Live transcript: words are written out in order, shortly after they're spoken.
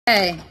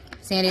Hey,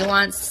 Sandy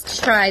wants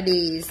to try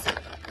these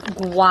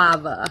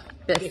Guava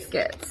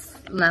Biscuits.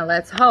 Now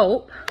let's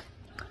hope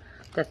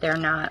that they're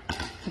not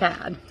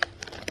bad.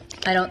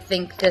 I don't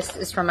think this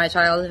is from my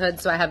childhood,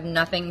 so I have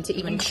nothing to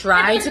even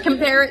try to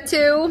compare it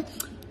to.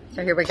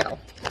 So here we go.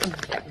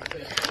 Okay.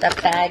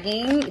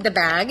 The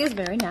bag is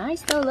very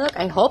nice though, look.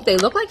 I hope they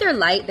look like they're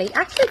light. They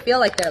actually feel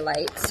like they're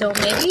light, so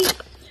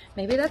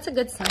maybe that's a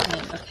good sign.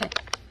 Okay.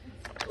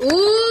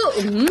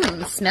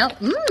 Ooh, smell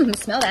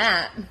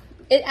that.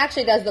 It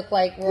actually does look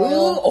like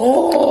royal. Ooh,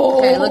 oh.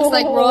 Okay, it looks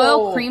like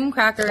royal cream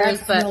crackers,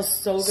 that but smells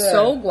so good.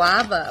 So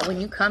guava.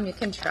 When you come, you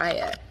can try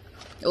it.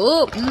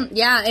 Oh,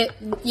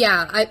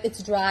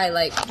 it's dry.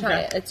 Like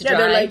try it. It's dry.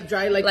 They're like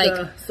dry, like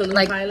the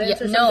Saloon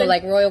Highlands or something? No,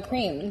 like royal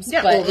creams.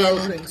 Yeah, but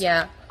royal creams.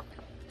 Yeah.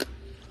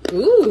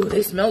 Ooh,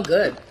 they smell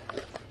good.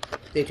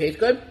 They taste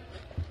good.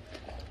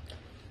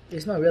 They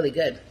smell really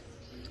good.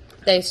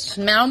 They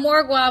smell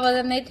more guava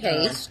than they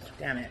taste.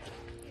 Damn it.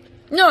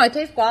 No, I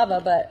taste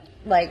guava, but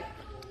like.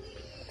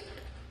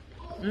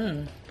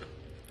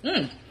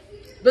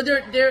 But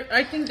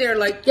I think they're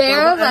like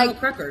like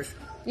crackers.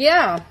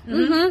 Yeah.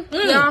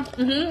 Yeah.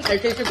 I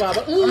taste the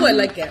guava. Ooh, I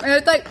like it. And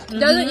it's like you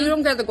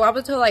don't get the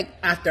guava till like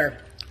after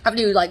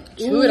you like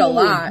chew it a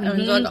lot and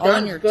it's like all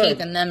in your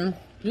teeth and then.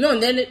 No,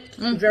 and then it's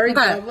very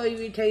guava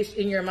you taste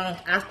in your mouth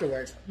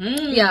afterwards.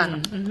 Yeah.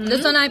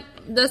 This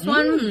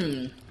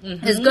one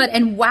is good.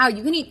 And wow,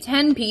 you can eat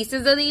 10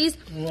 pieces of these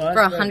for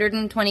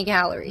 120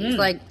 calories.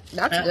 Like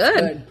that's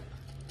good.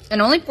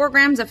 And only 4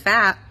 grams of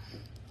fat.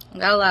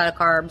 Got a lot of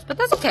carbs, but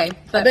that's okay.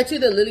 But, I bet you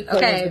the lily ones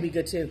would be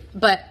good too.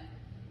 But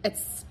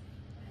it's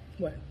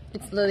what?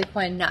 It's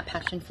lily-coin, not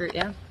passion fruit.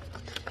 Yeah.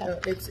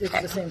 It's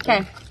the same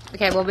thing.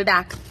 Okay, we'll be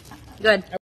back. Good.